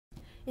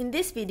In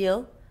this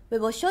video, we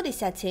will show the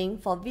setting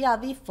for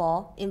VRV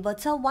IV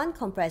Inverter 1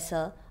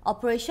 compressor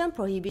operation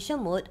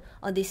prohibition mode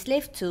on the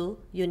Slave2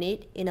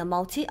 unit in a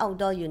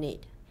multi-outdoor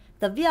unit.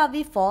 The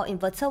VRV IV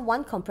Inverter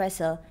 1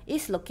 compressor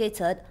is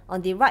located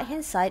on the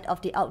right-hand side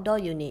of the outdoor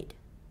unit.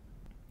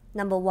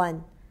 Number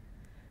 1.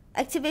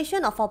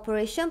 Activation of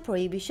operation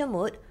prohibition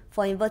mode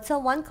for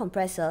Inverter 1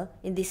 compressor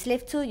in the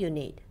Slave2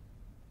 unit.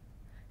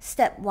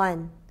 Step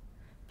 1.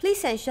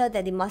 Please ensure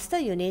that the master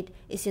unit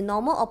is in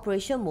normal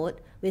operation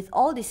mode with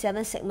all the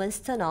 7 segments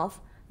turned off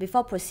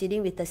before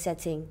proceeding with the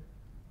setting.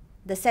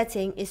 The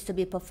setting is to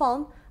be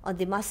performed on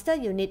the master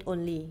unit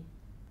only.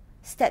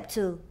 Step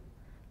 2.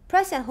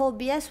 Press and hold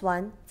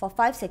BS1 for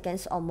 5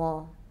 seconds or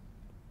more.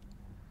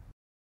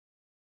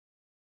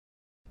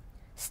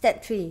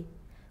 Step 3.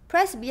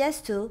 Press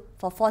BS2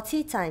 for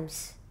 40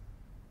 times.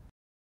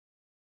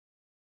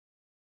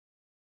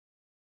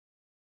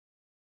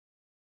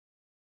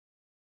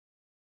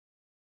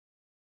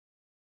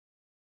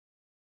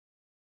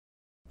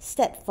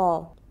 Step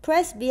 4.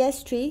 Press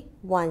BS3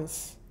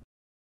 once.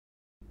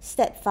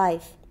 Step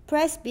 5.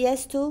 Press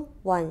BS2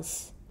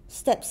 once.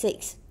 Step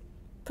 6.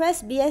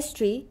 Press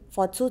BS3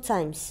 for 2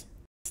 times.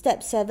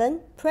 Step 7.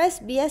 Press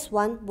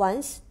BS1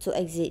 once to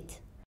exit.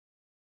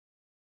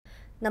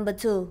 Number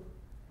 2.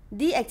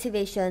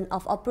 Deactivation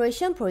of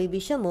operation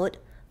prohibition mode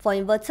for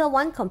Inverter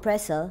 1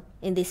 compressor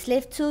in the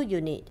Slave2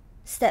 unit.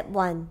 Step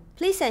 1.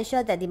 Please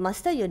ensure that the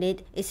master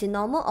unit is in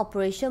normal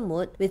operation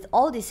mode with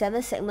all the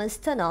 7 segments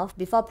turned off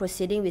before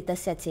proceeding with the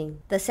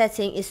setting. The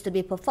setting is to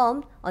be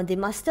performed on the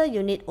master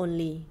unit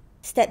only.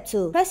 Step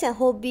 2. Press and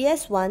hold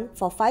BS1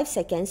 for 5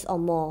 seconds or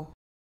more.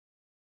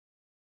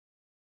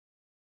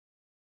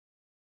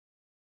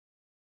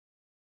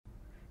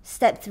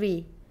 Step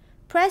 3.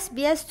 Press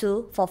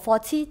BS2 for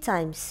 40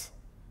 times.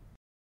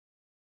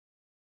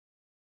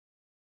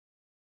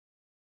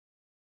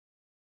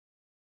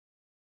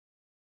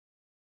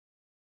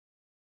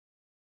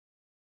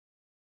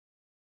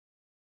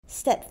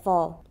 Step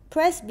 4.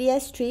 Press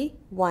BS3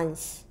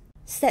 once.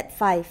 Step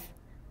 5.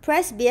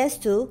 Press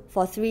BS2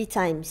 for 3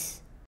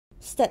 times.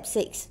 Step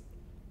 6.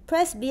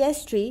 Press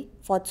BS3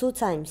 for 2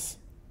 times.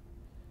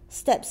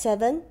 Step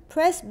 7.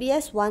 Press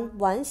BS1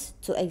 once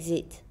to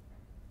exit.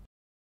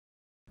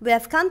 We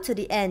have come to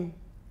the end.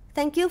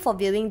 Thank you for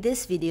viewing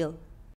this video.